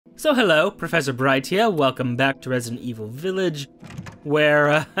So hello, Professor Bright here. Welcome back to Resident Evil Village,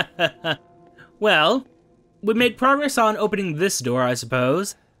 where, well, we made progress on opening this door, I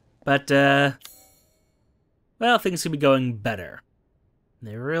suppose, but, well, things could be going better.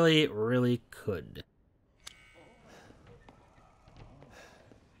 They really, really could.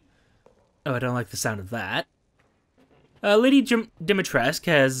 Oh, I don't like the sound of that. Lady Dimetrescu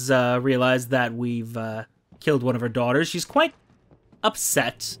has realized that we've killed one of her daughters. She's quite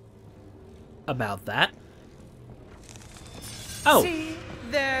upset about that. Oh. See,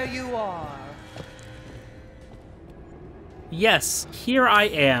 there you are. Yes, here I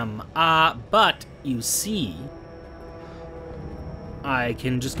am. But you see, I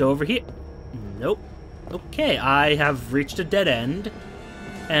can just go over here. Nope. Okay, I have reached a dead end,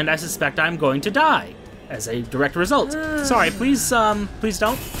 and I suspect I'm going to die as a direct result. Sorry, please don't.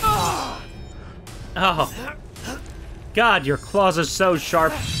 Oh. God, your claws are so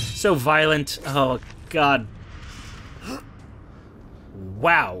sharp, so violent. Oh, God.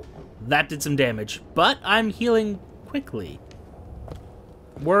 Wow, that did some damage, but I'm healing quickly.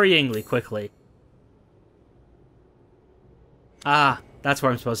 Worryingly quickly. Ah, that's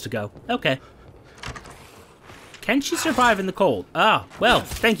where I'm supposed to go. Okay. Can she survive in the cold? Ah, well,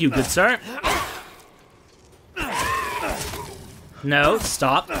 thank you, good sir. No,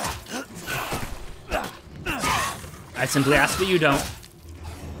 stop. I simply ask that you don't.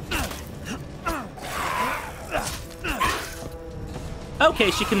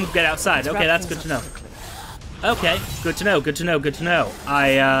 Okay, she can get outside. Okay, that's good to know. Okay, good to know, good to know, good to know.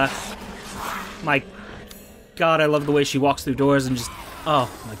 My God, I love the way she walks through doors and just, oh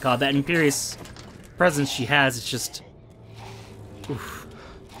my God, that imperious presence she has, it's just, oof.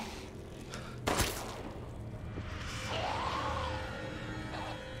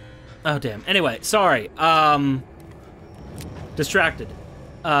 Oh, damn. Anyway, sorry. Distracted.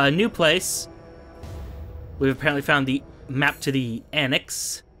 New place. We've apparently found the map to the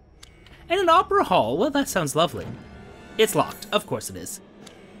annex. And an opera hall. Well, that sounds lovely. It's locked. Of course it is.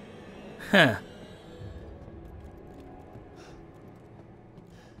 Huh.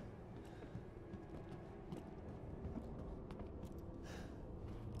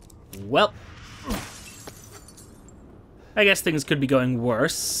 Well. I guess things could be going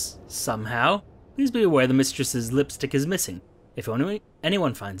worse, somehow. Please be aware the mistress's lipstick is missing. If only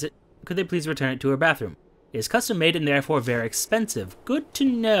anyone finds it, could they please return it to her bathroom? It is custom-made and therefore very expensive. Good to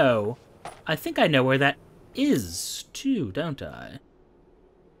know. I think I know where that is, too, don't I?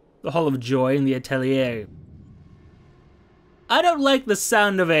 The Hall of Joy in the Atelier. I don't like the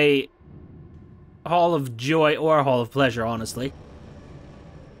sound of a Hall of Joy or a Hall of Pleasure, honestly.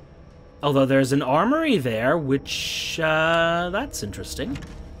 Although there's an armory there, which, that's interesting.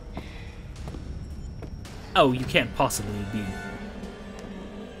 Oh, you can't possibly be.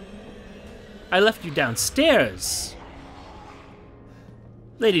 I left you downstairs.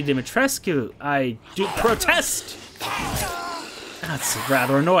 Lady Dimetrescu, I do protest! That's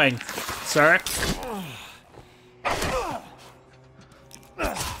rather annoying, sir.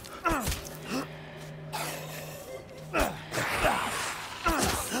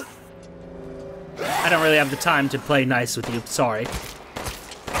 I don't really have the time to play nice with you, sorry.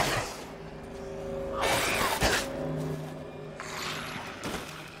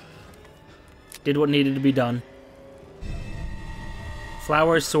 Did what needed to be done.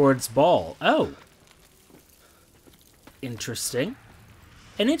 Flower, swords, ball. Oh. Interesting.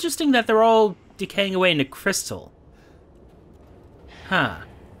 And interesting that they're all decaying away into crystal. Huh.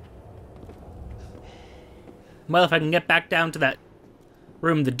 Well, if I can get back down to that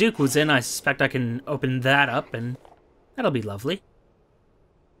room the Duke was in, I suspect I can open that up, and that'll be lovely.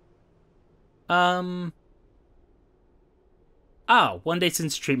 Oh, 1 day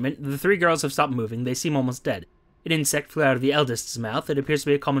since treatment, the three girls have stopped moving. They seem almost dead. An insect flew out of the eldest's mouth. It appears to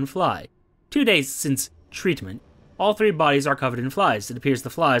be a common fly. 2 days since treatment, all three bodies are covered in flies. It appears the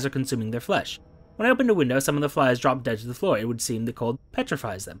flies are consuming their flesh. When I opened a window, some of the flies dropped dead to the floor. It would seem the cold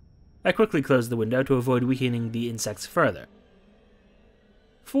petrifies them. I quickly closed the window to avoid weakening the insects further.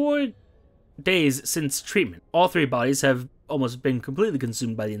 4 days since treatment, all three bodies have almost been completely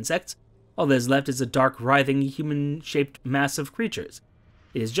consumed by the insects. All that is left is a dark, writhing, human-shaped mass of creatures.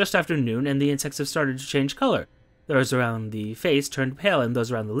 It is just after noon, and the insects have started to change color. Those around the face turned pale, and those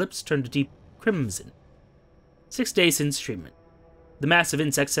around the lips turned a deep crimson. 6 days since treatment. The mass of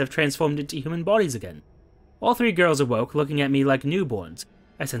insects have transformed into human bodies again. All three girls awoke, looking at me like newborns.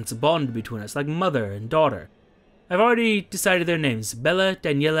 I sense a bond between us, like mother and daughter. I've already decided their names, Bella,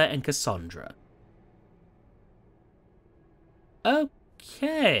 Daniela, and Cassandra.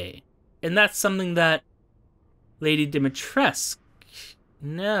 Okay. And that's something that Lady Dimitrescu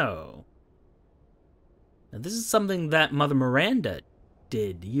No. Now, this is something that Mother Miranda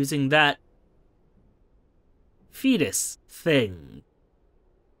did, using that fetus thing.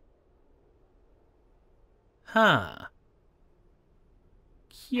 Huh.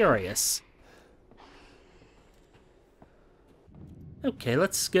 Curious. Okay,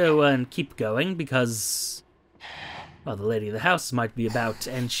 let's go and keep going, because, well, the lady of the house might be about,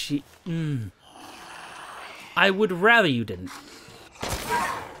 and she... I would rather you didn't.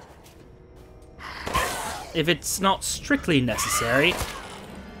 If it's not strictly necessary.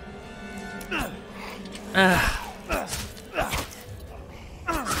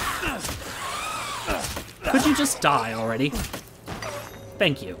 Could you just die already?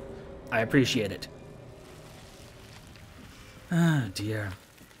 Thank you. I appreciate it. Ah, dear.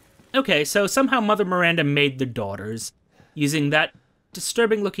 Okay, so somehow Mother Miranda made the daughters using that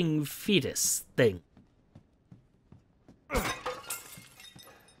disturbing-looking fetus thing. I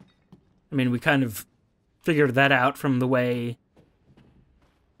mean, we kind of figured that out from the way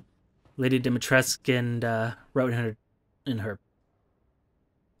Lady Dimetrescu wrote in her...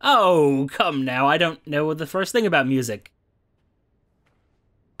 Oh, come now, I don't know the first thing about music.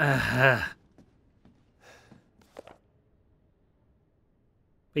 But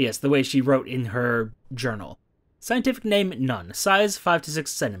yes, the way she wrote in her journal. Scientific name, none. Size, 5 to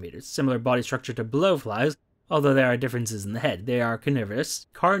 6 centimeters. Similar body structure to blowflies, although there are differences in the head. They are carnivorous,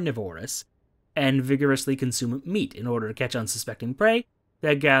 and vigorously consume meat in order to catch unsuspecting prey.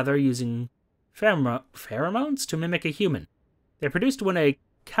 They gather using pheromones to mimic a human. They're produced when a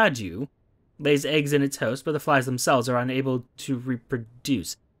kaju lays eggs in its host, but the flies themselves are unable to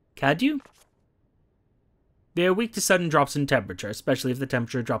reproduce. Kaju? They are weak to sudden drops in temperature, especially if the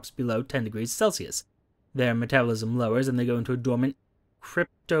temperature drops below 10 degrees Celsius. Their metabolism lowers and they go into a dormant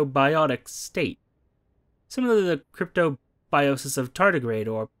cryptobiotic state. Similar to the cryptobiosis of tardigrade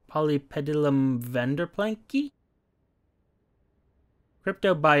or Polypedilum vanderplanki?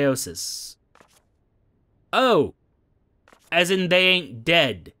 Cryptobiosis. Oh! As in they ain't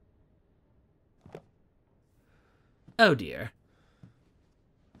dead. Oh dear.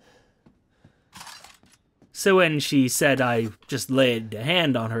 So when she said I just laid a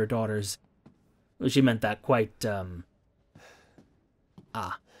hand on her daughters, well, she meant that quite,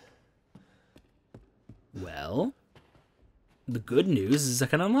 Well, the good news is I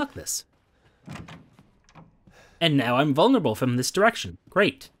can unlock this. And now I'm vulnerable from this direction.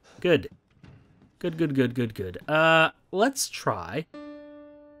 Great. Good. Good. Let's try.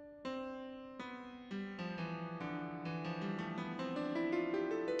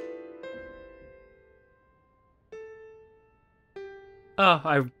 Oh,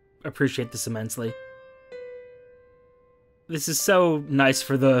 I appreciate this immensely. This is so nice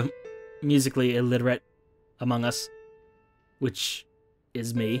for the musically illiterate among us, which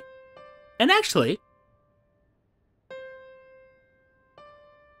is me. And actually,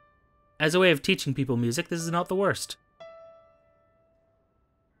 as a way of teaching people music, this is not the worst.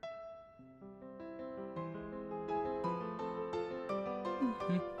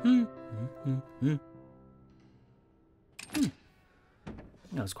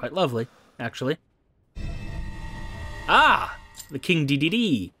 That was quite lovely, actually. Ah! The King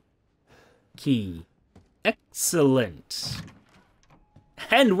DDD key. Excellent.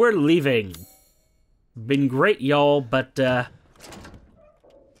 And we're leaving. Been great, y'all, but, I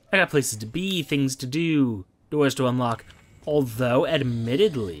got places to be, things to do, doors to unlock. Although,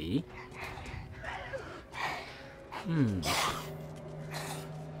 admittedly...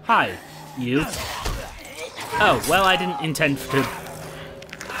 Hi, you. Oh, well, I didn't intend to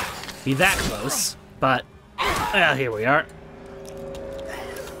be that close, but, well, here we are.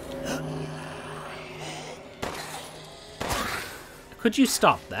 Could you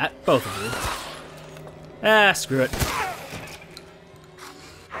stop that, both of you? Ah, screw it.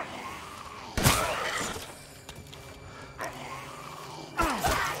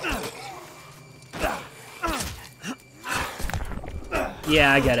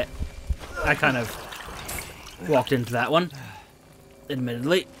 Yeah, I get it. I kind of walked into that one,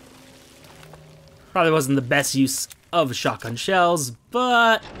 admittedly. Probably wasn't the best use of shotgun shells,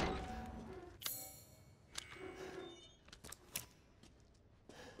 but...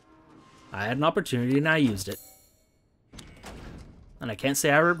 I had an opportunity and I used it. And I can't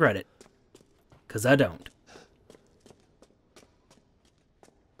say I regret it, 'cause I don't.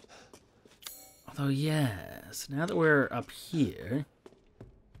 Although, yes, now that we're up here,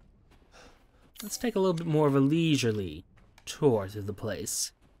 let's take a little bit more of a leisurely tour through the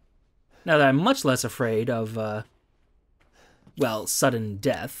place. Now that I'm much less afraid of, well, sudden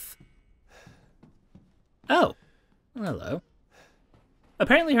death. Oh, hello.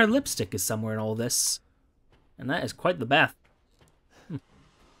 Apparently her lipstick is somewhere in all this. And that is quite the bath.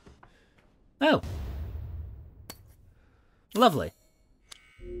 Oh. Lovely.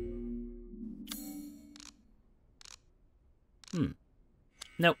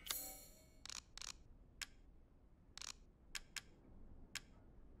 Nope.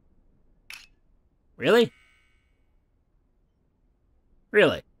 Really?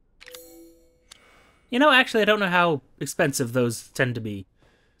 Really? You know, actually, I don't know how expensive those tend to be,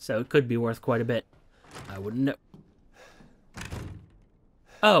 so it could be worth quite a bit. I wouldn't know.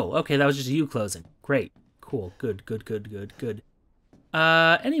 Oh, okay, that was just you closing. Great. Cool. Good, good, good, good, good.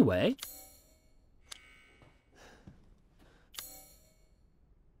 Anyway.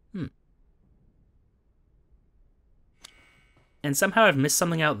 And somehow I've missed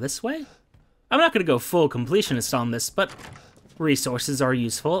something out this way? I'm not going to go full completionist on this, but resources are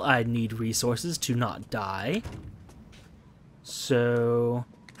useful. I need resources to not die. So...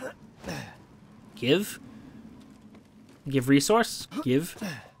 Give? Give resource? Give?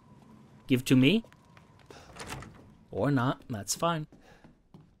 Give to me? Or not, that's fine.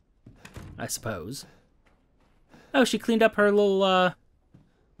 I suppose. Oh, she cleaned up her little,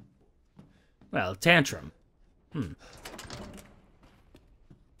 well, tantrum.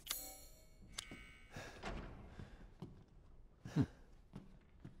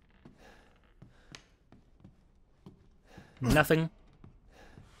 Nothing.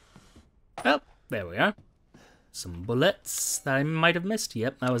 Oh, there we are. Some bullets that I might have missed.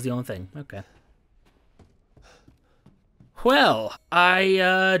 Yep, that was the only thing. Okay. Well,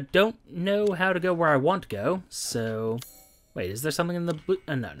 I don't know how to go where I want to go, so... Wait, is there something in the blue?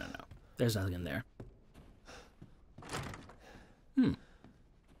 No, no, no. There's nothing in there. I'm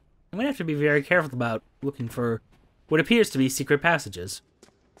gonna have to be very careful about looking for what appears to be secret passages.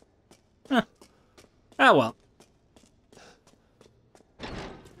 Huh. Oh, well.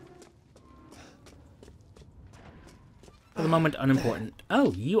 For the moment, unimportant.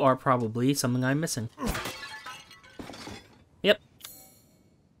 Oh, you are probably something I'm missing. Yep.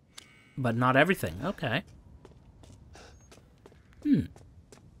 But not everything. Okay.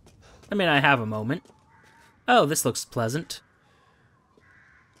 I mean, I have a moment. Oh, this looks pleasant.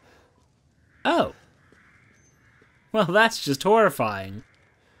 Oh. Well, that's just horrifying.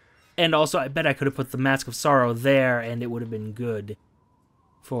 And also, I bet I could have put the Mask of Sorrow there, and it would have been good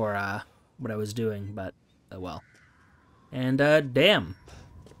for, what I was doing, but, oh well. And, damn.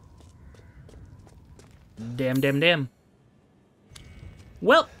 Damn, damn, damn.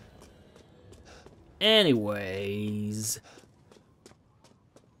 Well. Anyways.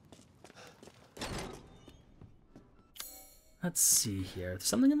 Let's see here. There's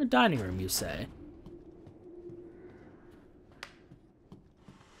something in the dining room, you say?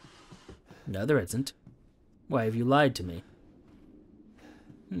 No, there isn't. Why have you lied to me?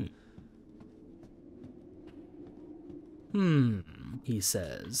 He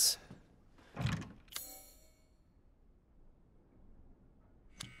says.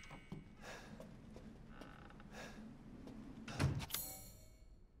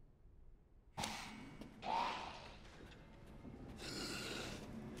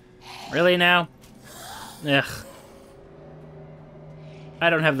 Really now? Ugh. I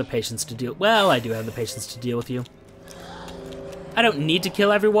don't have the patience to deal... Well, I do have the patience to deal with you. I don't need to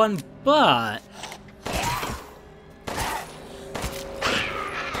kill everyone, but...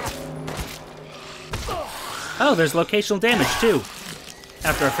 Oh, there's locational damage, too.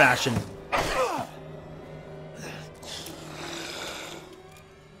 After a fashion.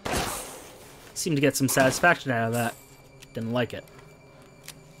 Seemed to get some satisfaction out of that. Didn't like it.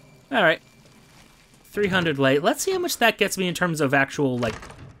 Alright. 300 late. Let's see how much that gets me in terms of actual, like,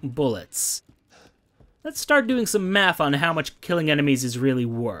 bullets. Let's start doing some math on how much killing enemies is really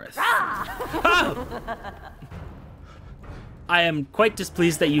worth. Oh! I am quite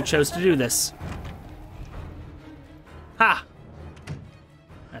displeased that you chose to do this. Ha!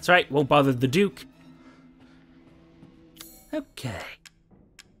 That's right, won't bother the Duke. Okay.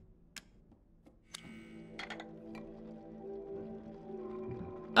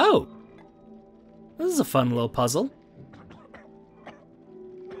 Oh! This is a fun little puzzle.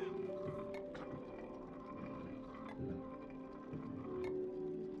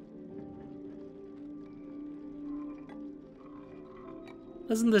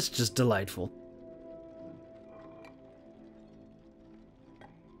 Isn't this just delightful?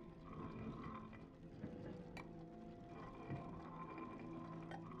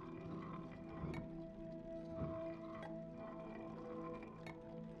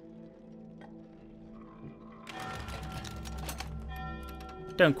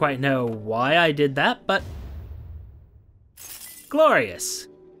 Don't quite know why I did that, but Glorious.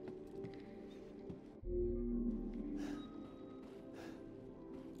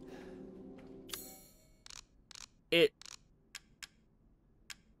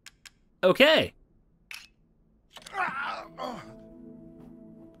 Okay.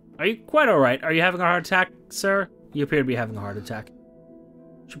 Are you quite alright? Are you having a heart attack, sir? You appear to be having a heart attack.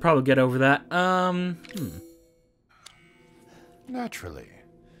 Should probably get over that. Naturally.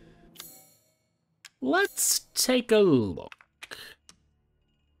 Let's take a look.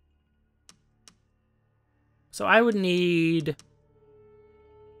 So I would need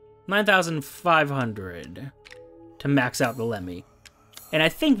 9,500 to max out the Lemmy. And I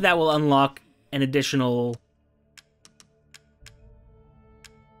think that will unlock an additional...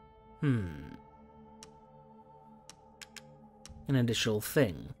 An additional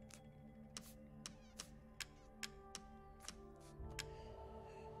thing.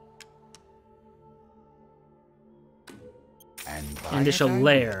 An additional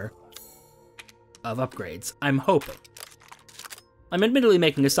layer of upgrades. I'm hoping. I'm admittedly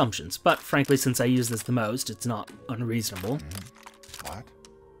making assumptions, but frankly, since I use this the most, it's not unreasonable. What?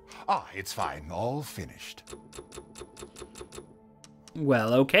 Ah, it's fine. All finished.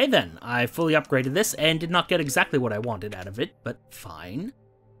 Well, okay then. I fully upgraded this and did not get exactly what I wanted out of it, but fine.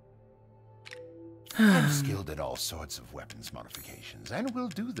 I'm skilled at all sorts of weapons modifications, and will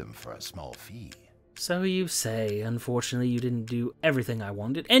do them for a small fee. So you say. Unfortunately, you didn't do everything I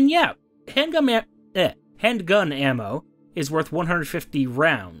wanted. And yeah, handgun ammo is worth 150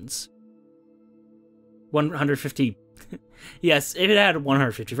 rounds. 150... Yes, if it had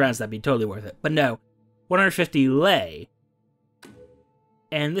 150 rounds, that'd be totally worth it. But no, 150 lei.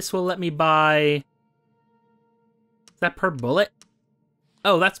 And this will let me buy... Is that per bullet?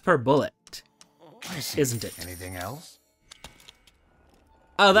 Oh, that's per bullet. I see. Isn't it? Anything else?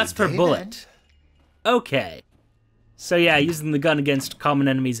 Oh, that's per Good day, bullet. Okay. So yeah, using the gun against common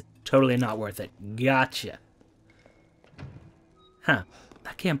enemies, totally not worth it. Gotcha. Huh.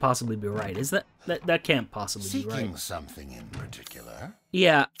 That can't possibly be right, is that? That can't possibly be right. Seeking something in particular?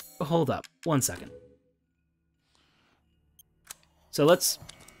 Yeah, hold up. 1 second. So let's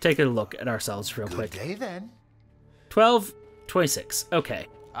take a look at ourselves real quick. Good day, then. 1226. Okay.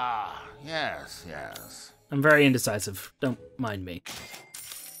 Ah, yes, yes. I'm very indecisive. Don't mind me.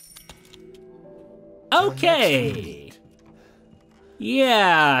 Okay!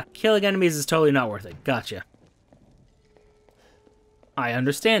 Yeah, killing enemies is totally not worth it. Gotcha. I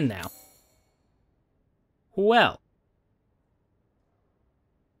understand now. Well.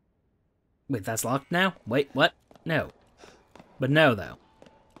 Wait, that's locked now? Wait, what? No. But no, though.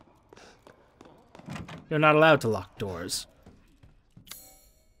 You're not allowed to lock doors.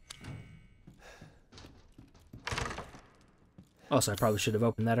 Also, I probably should have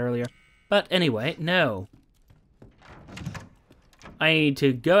opened that earlier. But anyway, no. I need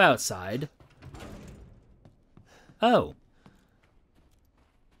to go outside. Oh.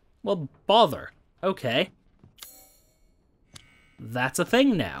 Well, bother. Okay. That's a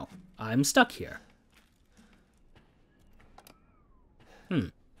thing now. I'm stuck here.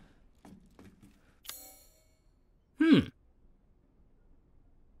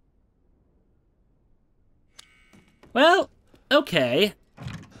 Well, okay.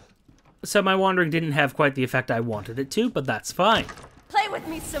 So my wandering didn't have quite the effect I wanted it to, but that's fine. Play with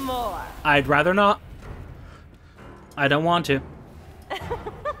me some more. I'd rather not. I don't want to.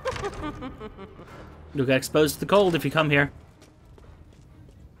 You'll get exposed to the cold if you come here.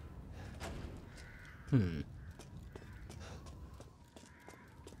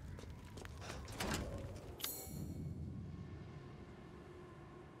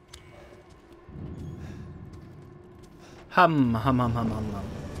 Hum, hum, hum, hum, hum, hum.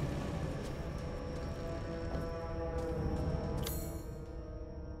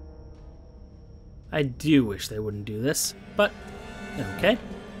 I do wish they wouldn't do this, but okay.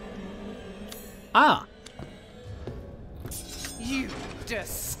 Ah! You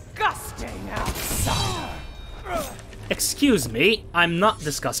disgusting outsider. Excuse me, I'm not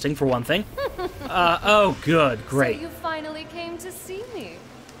disgusting for one thing. Oh good, great. So you finally came to see me.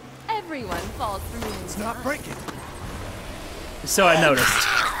 Everyone falls for me. It's not breaking. So I noticed.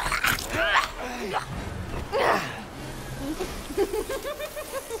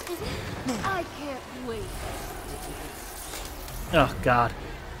 I can't wait. Oh god.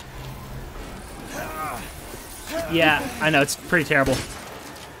 Yeah, I know, it's pretty terrible.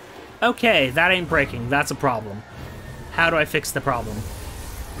 Okay, that ain't breaking, that's a problem. How do I fix the problem?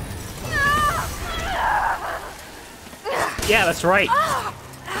 Yeah, that's right.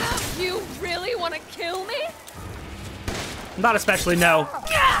 You really want to kill me? Not especially, no.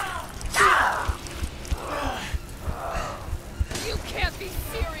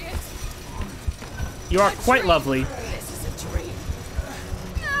 quiet. You are quite lovely. This is a dream.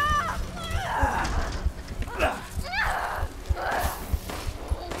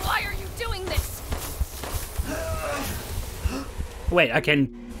 Why are you doing this? Wait,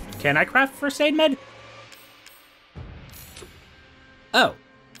 can I craft first aid med? Oh.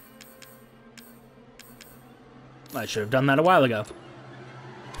 I should have done that a while ago.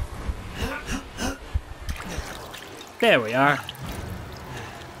 There we are.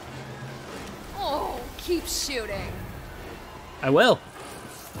 Oh, keep shooting. I will.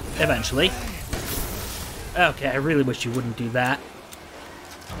 Eventually. Okay, I really wish you wouldn't do that.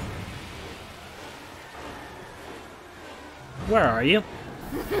 Where are you?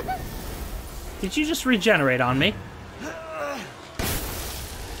 Did you just regenerate on me?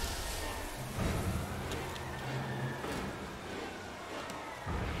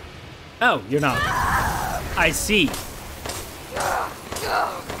 Oh, you're not. I see. Damn.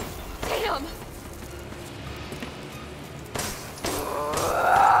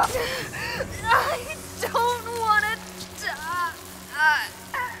 I don't want to die.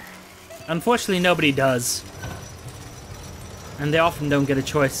 Unfortunately, nobody does. And they often don't get a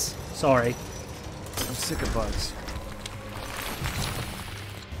choice. Sorry. I'm sick of bugs.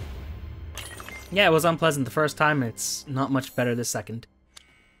 Yeah, it was unpleasant the first time, and it's not much better the second.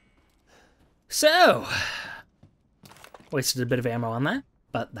 So, wasted a bit of ammo on that,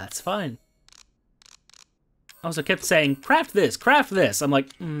 but that's fine. Also kept saying, craft this, craft this. I'm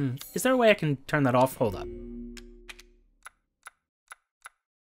like, is there a way I can turn that off? Hold up.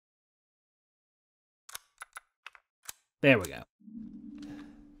 There we go.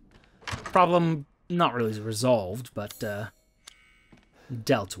 Problem not really resolved, but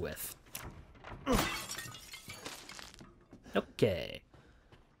dealt with. Okay.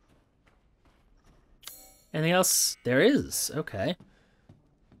 Anything else? There is. Okay.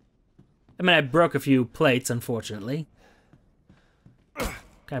 I mean, I broke a few plates, unfortunately. Can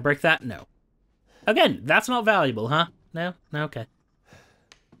I break that? No. Again, that's not valuable, huh? No? No, okay.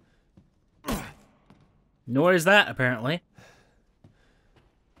 Nor is that, apparently.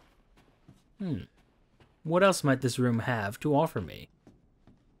 What else might this room have to offer me?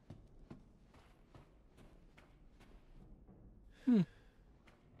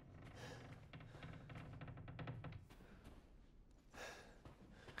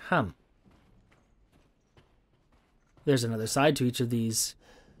 There's another side to each of these.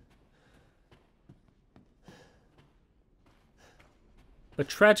 But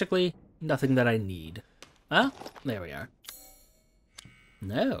tragically, nothing that I need. Ah, there we are.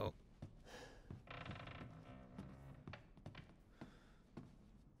 No.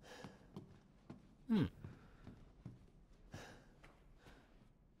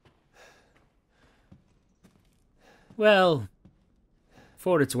 Well,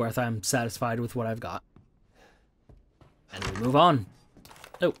 for what it's worth, I'm satisfied with what I've got. And we move on.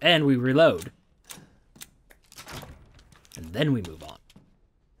 Oh, and we reload. And then we move on.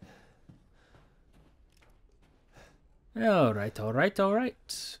 Alright, alright,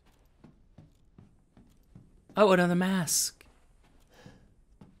 alright. Oh, another mask.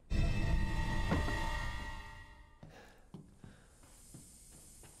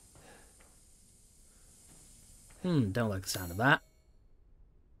 Don't like the sound of that.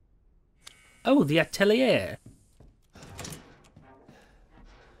 Oh, the atelier.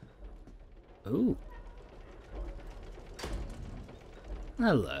 Ooh.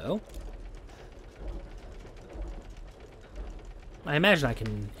 Hello. I imagine I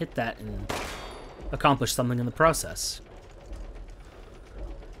can hit that and accomplish something in the process.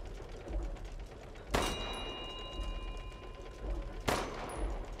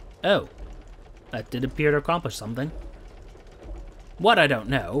 Oh. That did appear to accomplish something. What, I don't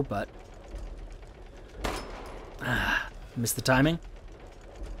know, but... missed the timing.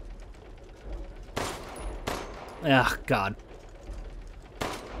 Ah, God.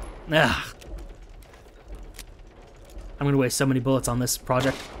 Ah. I'm gonna waste so many bullets on this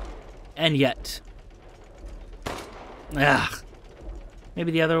project. And yet... Ah.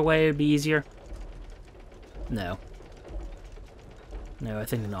 Maybe the other way would be easier? No. No, I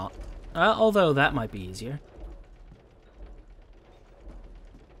think not. Although that might be easier.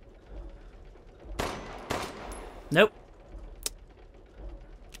 Nope.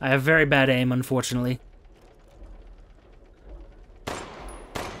 I have very bad aim, unfortunately.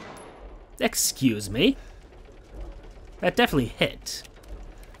 Excuse me. That definitely hit.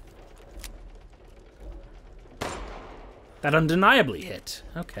 That undeniably hit.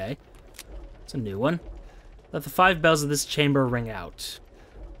 Okay. It's a new one. Let the 5 bells of this chamber ring out.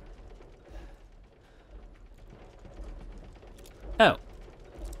 Oh.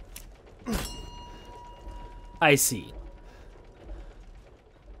 I see.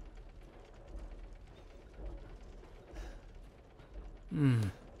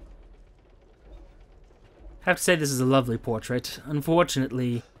 Have to say this is a lovely portrait.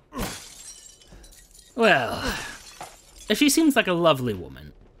 Unfortunately... Well... She seems like a lovely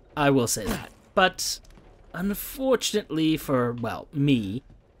woman. I will say that. But... Unfortunately for, well, me,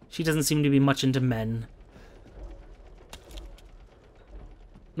 she doesn't seem to be much into men.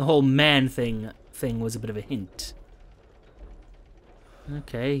 The whole man thing was a bit of a hint.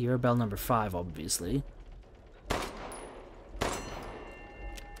 Okay, you're bell number 5, obviously.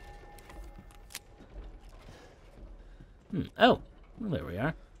 Oh, well, there we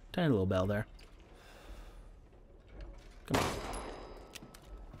are. Tiny little bell there. Come on.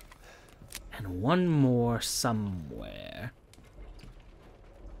 And one more somewhere.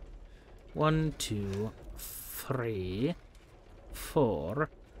 1, 2, 3, 4.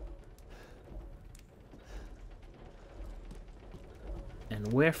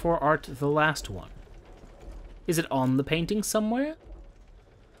 And wherefore art the last one? Is it on the painting somewhere?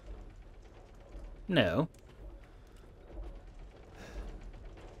 No.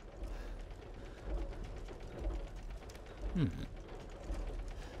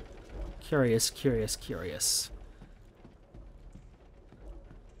 Curious, curious, curious.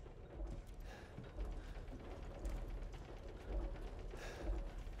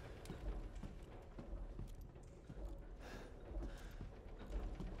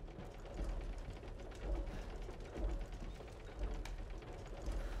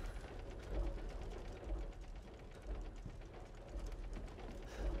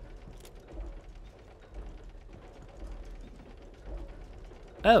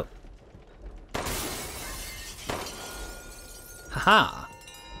 Oh. Haha.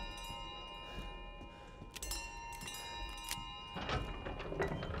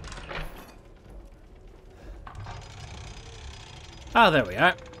 Ah, there we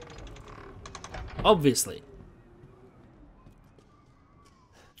are. Obviously.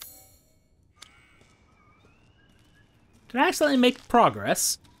 Did I accidentally make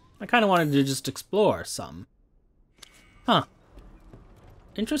progress? I kind of wanted to just explore some. Huh.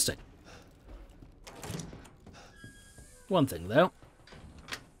 Interesting. One thing, though.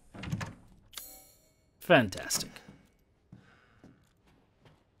 Fantastic.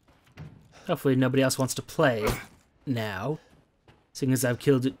 Hopefully nobody else wants to play now, seeing as I've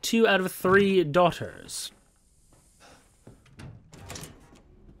killed 2 out of 3 daughters.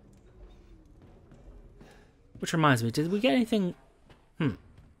 Which reminds me, did we get anything...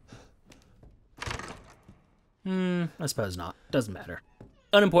 I suppose not. Doesn't matter.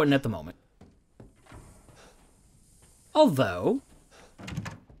 Unimportant at the moment. Although,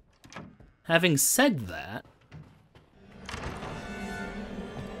 having said that...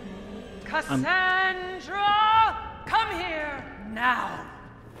 Cassandra! Come here, now!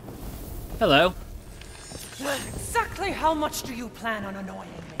 Hello. Exactly how much do you plan on annoying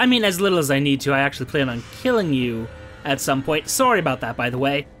me? I mean, as little as I need to. I actually plan on killing you at some point. Sorry about that, by the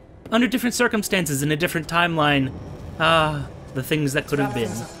way. Under different circumstances, in a different timeline. The things that could have been.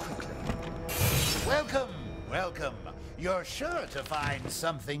 Welcome, welcome. You're sure to find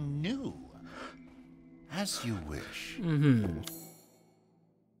something new. As you wish.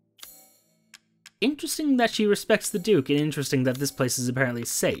 Interesting that she respects the Duke, and interesting that this place is apparently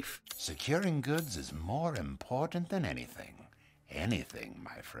safe. Securing goods is more important than anything. Anything,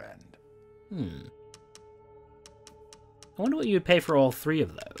 my friend. I wonder what you would pay for all 3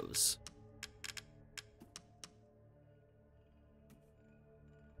 of those.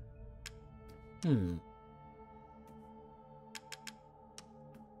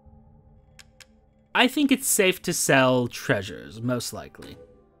 I think it's safe to sell treasures, most likely.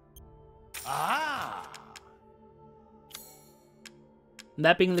 Ah!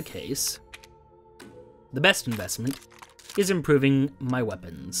 That being the case, the best investment is improving my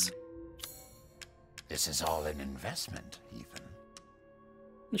weapons. This is all an investment, Ethan.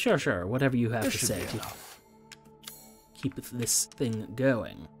 Sure, whatever you have There to should say be to enough. keep this thing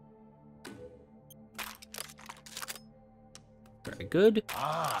going. Very good.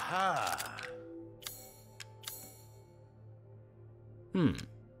 Aha!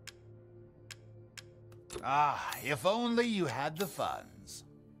 Ah, if only you had the funds.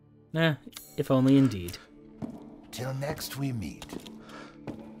 If only indeed. Till next we meet.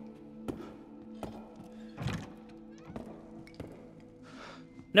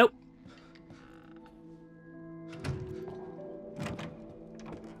 Nope.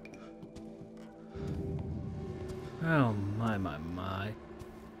 Oh, my.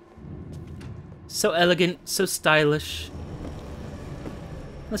 So elegant, so stylish.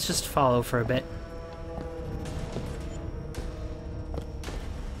 Let's just follow for a bit.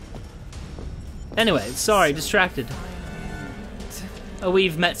 Anyway, sorry, distracted. Oh,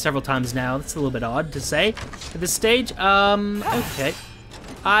 we've met several times now. That's a little bit odd to say at this stage. Okay.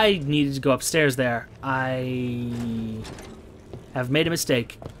 I needed to go upstairs there. I have made a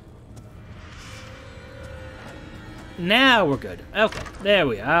mistake. Now we're good. Okay, there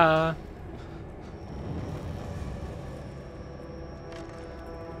we are.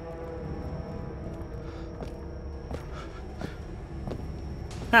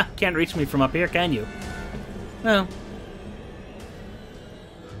 Ha, can't reach me from up here, can you? No.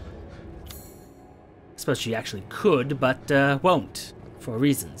 I suppose she actually could, but won't, for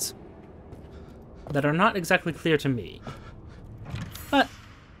reasons that are not exactly clear to me. But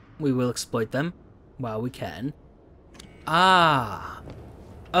we will exploit them while we can. Ah.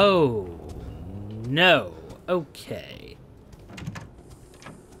 Oh, no. Okay.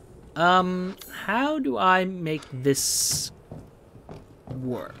 How do I make this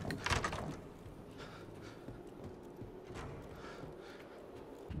work?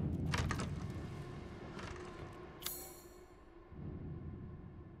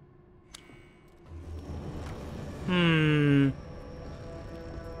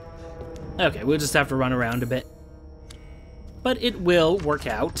 Okay, we'll just have to run around a bit. But it will work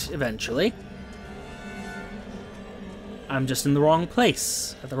out eventually. I'm just in the wrong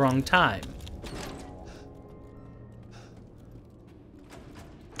place at the wrong time.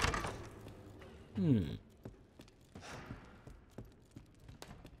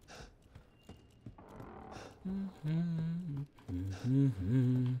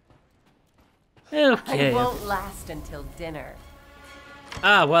 Okay. It won't last until dinner.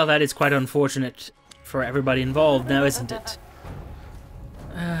 Ah, well, that is quite unfortunate for everybody involved now, isn't it?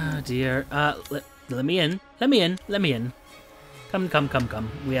 Ah, dear. Let me in. Let me in. Let me in. Come, come, come, come.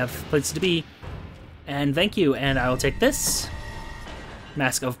 We have places to be. And thank you, and I will take this.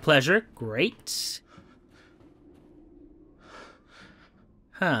 Mask of Pleasure. Great.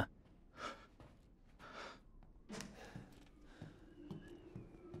 Huh.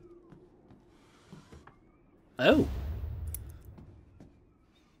 Oh.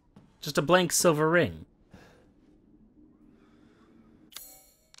 Just a blank silver ring.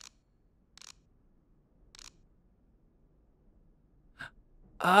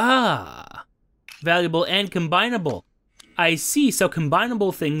 Ah. Valuable and combinable. I see, so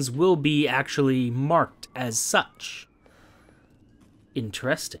combinable things will be actually marked as such.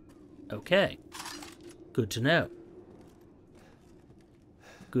 Interesting. Okay. Good to know.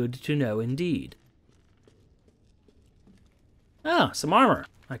 Good to know indeed. Ah, some armor.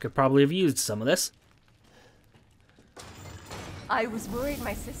 I could probably have used some of this. I was worried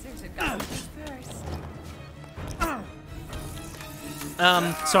my sisters had gone first.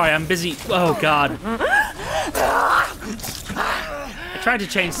 Sorry, I'm busy. Oh, God. I tried to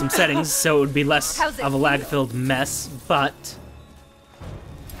change some settings so it would be less of a lag-filled mess, but...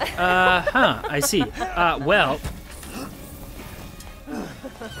 I see. Well...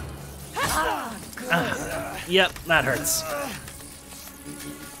 Yep, that hurts.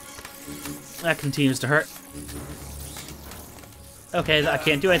 That continues to hurt. Okay, I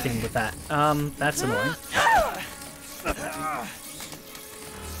can't do anything with that. That's annoying.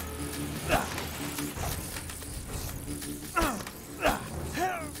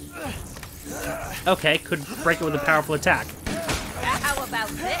 Okay, could break it with a powerful attack. How about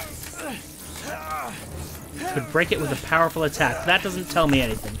this? Could break it with a powerful attack. That doesn't tell me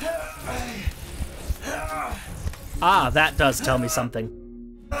anything. Ah, that does tell me something.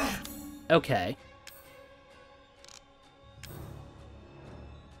 Okay.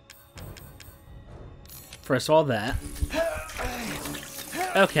 First of all, that.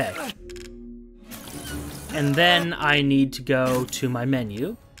 Okay. And then I need to go to my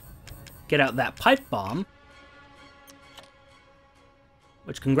menu, get out that pipe bomb,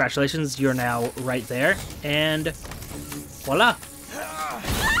 which, congratulations, you're now right there, and voila.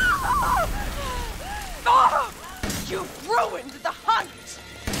 Oh, you've ruined the hunt!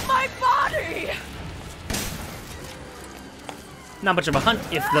 My body! Not much of a hunt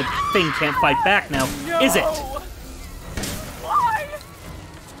if the thing can't fight back now, is it? Why?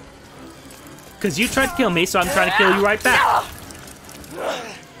 Because you tried to kill me, so I'm trying to kill you right back.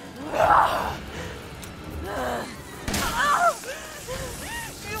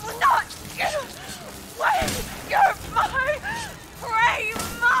 You will not get away! You're my prey!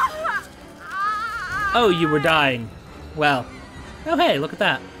 Oh, you were dying. Well. Oh, hey, look at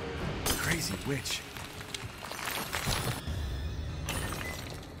that. Crazy witch.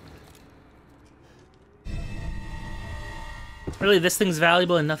 Really, this thing's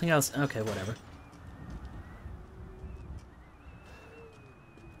valuable and nothing else? Okay, whatever.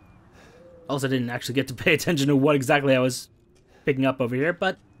 Also didn't actually get to pay attention to what exactly I was picking up over here,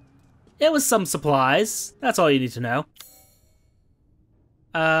 but it was some supplies. That's all you need to know.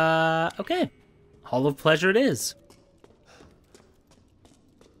 Okay. Hall of Pleasure it is.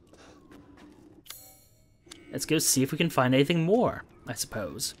 Let's go see if we can find anything more, I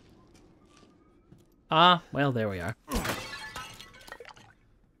suppose. Ah, well, there we are.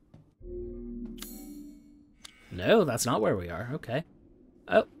 No, that's not where we are. Okay.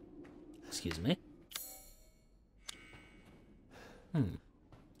 Oh. Excuse me. It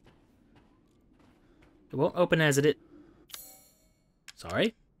won't open as it is.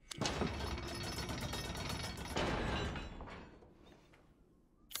 Sorry.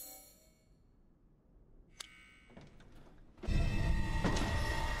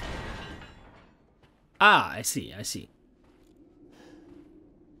 Ah, I see, I see.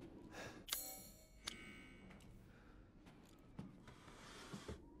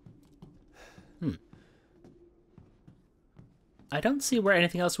 I don't see where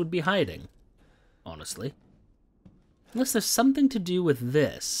anything else would be hiding, honestly. Unless there's something to do with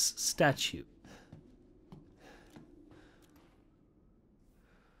this statue.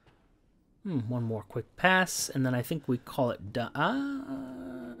 One more quick pass, and then I think we call it done.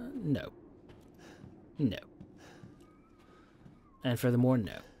 No. No. And furthermore,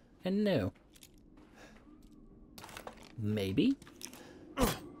 no. And no. Maybe?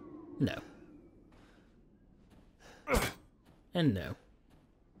 No. And no.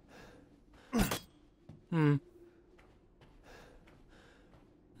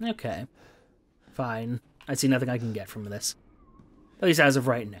 Okay. Fine. I see nothing I can get from this. At least as of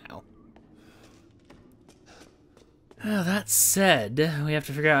right now. Well, that said, we have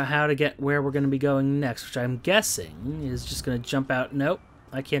to figure out how to get where we're going to be going next, which I'm guessing is just going to jump out. Nope,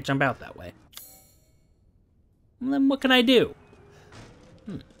 I can't jump out that way. Well, then what can I do?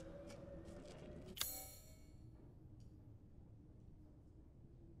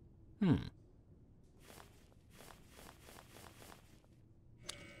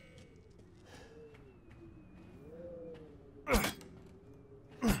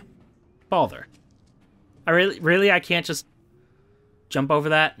 Bother. I really, I can't just jump over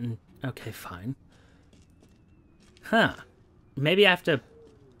that and... Okay, fine. Huh. Maybe I have to...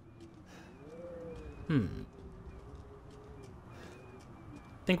 I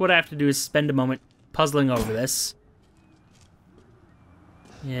think what I have to do is spend a moment puzzling over this.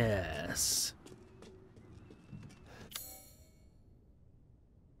 Yes.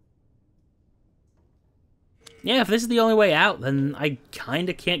 Yeah, if this is the only way out, then I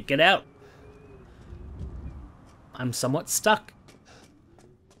kinda can't get out. I'm somewhat stuck.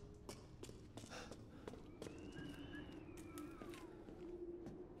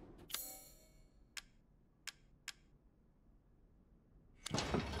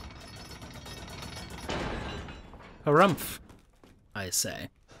 Harumph, I say.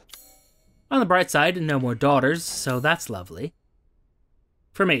 On the bright side, no more daughters, so that's lovely.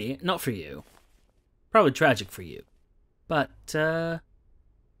 For me, not for you. Probably tragic for you. But,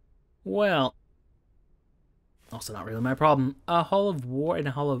 well... Also not really my problem. A Hall of War and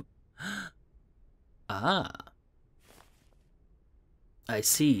a Hall of... Ah. I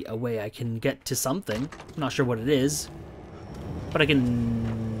see a way I can get to something. I'm not sure what it is. But I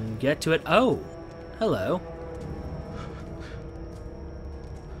can get to it. Oh, hello.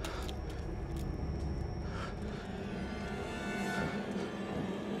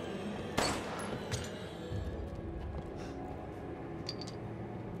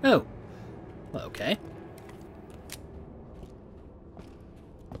 Oh. Well, okay.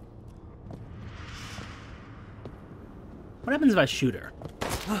 What happens if I shoot her?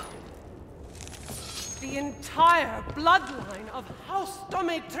 The entire bloodline of House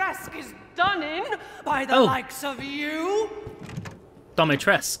Dimetrescu is done in by the likes of you?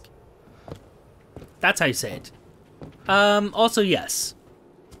 Dimetrescu. That's how you say it. Also, yes.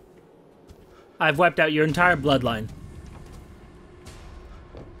 I've wiped out your entire bloodline.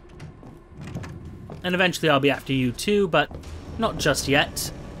 And eventually I'll be after you too, but not just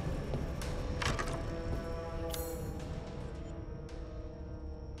yet.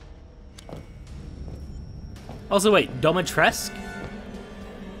 Also, wait, Dimetrescu?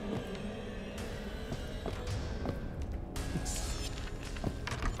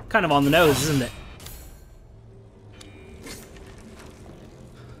 Kind of on the nose, isn't it?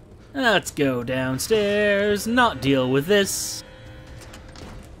 Let's go downstairs, not deal with this.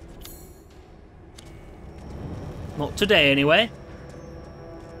 Not today, anyway.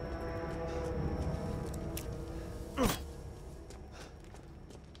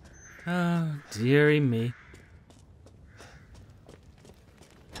 Oh, dearie me.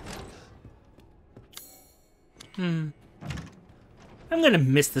 I'm gonna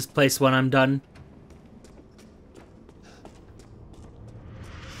miss this place when I'm done.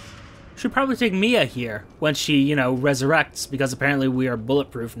 Should probably take Mia here when she, you know, resurrects, because apparently we are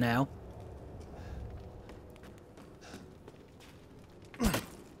bulletproof now. I'm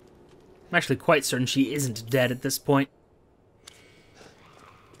actually quite certain she isn't dead at this point.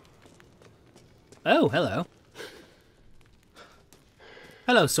 Oh, hello.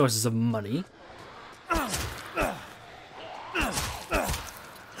 Hello, sources of money.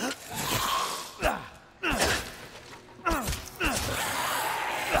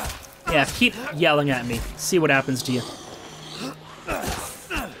 Yeah, keep yelling at me. See what happens to you.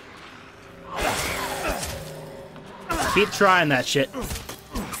 Keep trying that shit.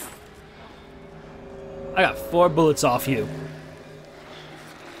 I got 4 bullets off you.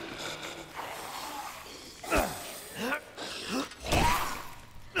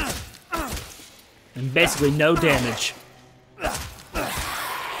 And basically no damage.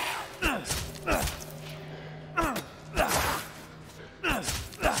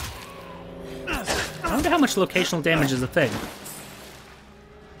 I wonder how much locational damage is a thing.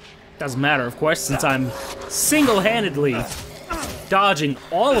 Doesn't matter, of course, since I'm single-handedly dodging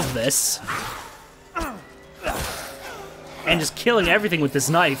all of this and just killing everything with this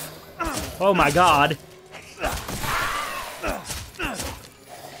knife. Oh my god.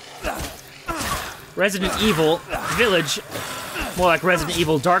 Resident Evil Village. More like Resident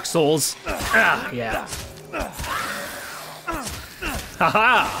Evil Dark Souls. Ah, yeah.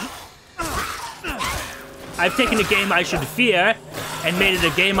 Haha! I've taken a game I should fear and made it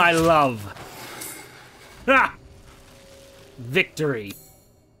a game I love. Ah! Victory.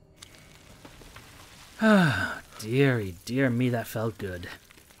 Ah, dearie, dear me, that felt good.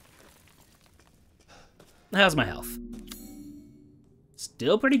 How's my health?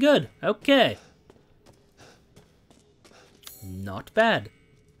 Still pretty good. Okay. Not bad.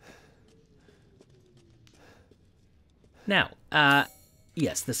 Now,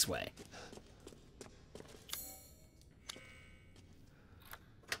 yes, this way.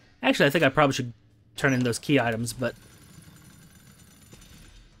 Actually, I think I probably should turn in those key items, but...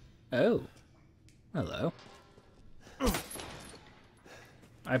 Oh. Hello.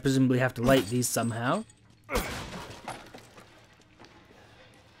 I presumably have to light these somehow.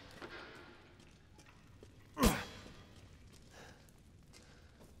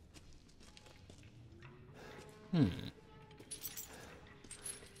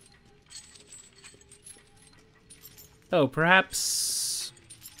 Oh, perhaps...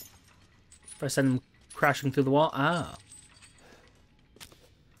 if I send them crashing through the wall? Ah.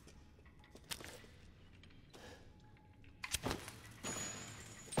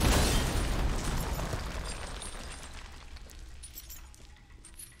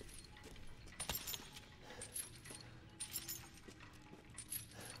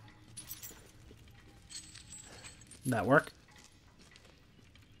 That work?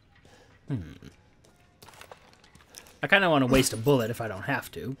 I kind of want to waste a bullet if I don't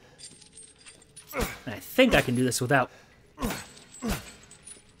have to. And I think I can do this without...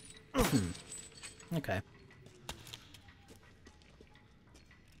 Okay.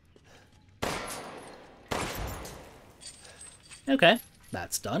 Okay,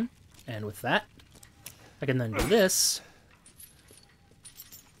 that's done. And with that, I can then do this.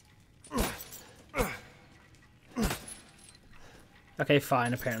 Okay,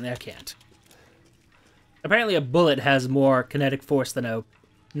 fine. Apparently I can't. Apparently a bullet has more kinetic force than a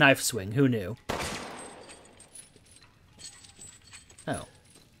knife swing. Who knew? Oh.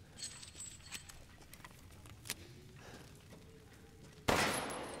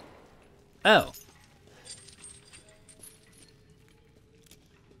 Oh.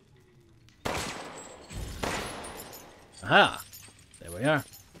 Aha. There we are.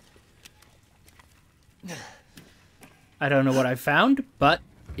 I don't know what I found, but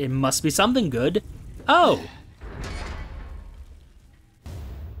it must be something good. Oh!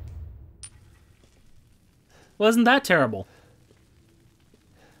 Wasn't that terrible?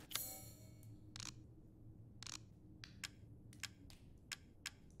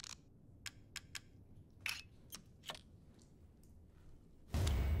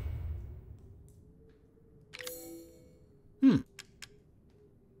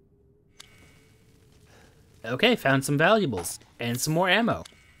 Okay, found some valuables. And some more ammo.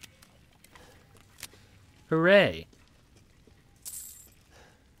 Hooray.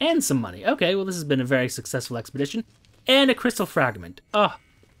 And some money. Okay, well this has been a very successful expedition. And a crystal fragment. Oh.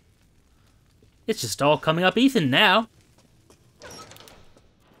 It's just all coming up Ethan now.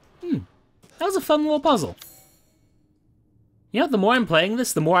 That was a fun little puzzle. You know, the more I'm playing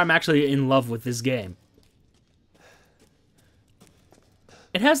this, the more I'm actually in love with this game.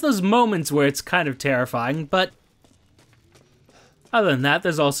 It has those moments where it's kind of terrifying, but other than that,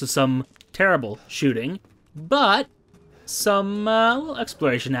 there's also some terrible shooting, but some little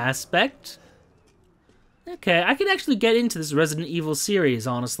exploration aspect. Okay, I could actually get into this Resident Evil series,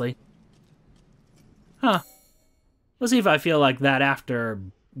 honestly. Huh. We'll see if I feel like that after,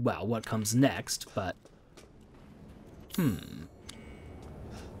 well, what comes next, but...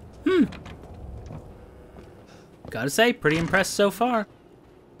 Gotta say, pretty impressed so far.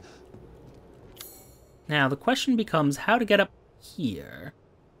 Now, the question becomes how to get up here.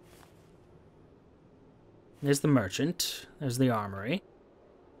 There's the merchant. There's the armory.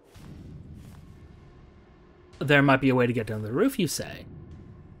 There might be a way to get down the roof, you say?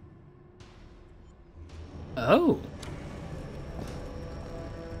 Oh.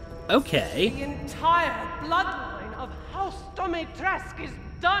 Okay. The entire bloodline of House Dimetrescu is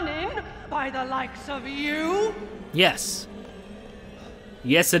done in by the likes of you? Yes.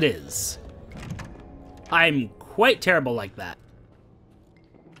 Yes, it is. I'm quite terrible like that.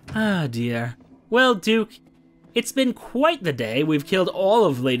 Ah, dear. Well, Duke, it's been quite the day. We've killed all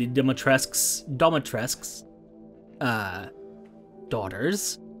of Lady Dimetrescu's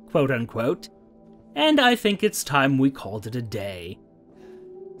daughters, quote-unquote, and I think it's time we called it a day.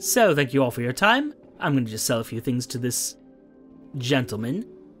 So, thank you all for your time. I'm going to just sell a few things to this gentleman,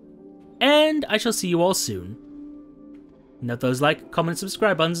 and I shall see you all soon. Note those like, comment, and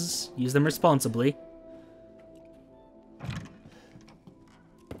subscribe buttons. Use them responsibly.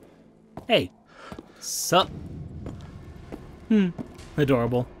 Hey. Sup?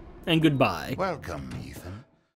 Adorable. And goodbye. Welcome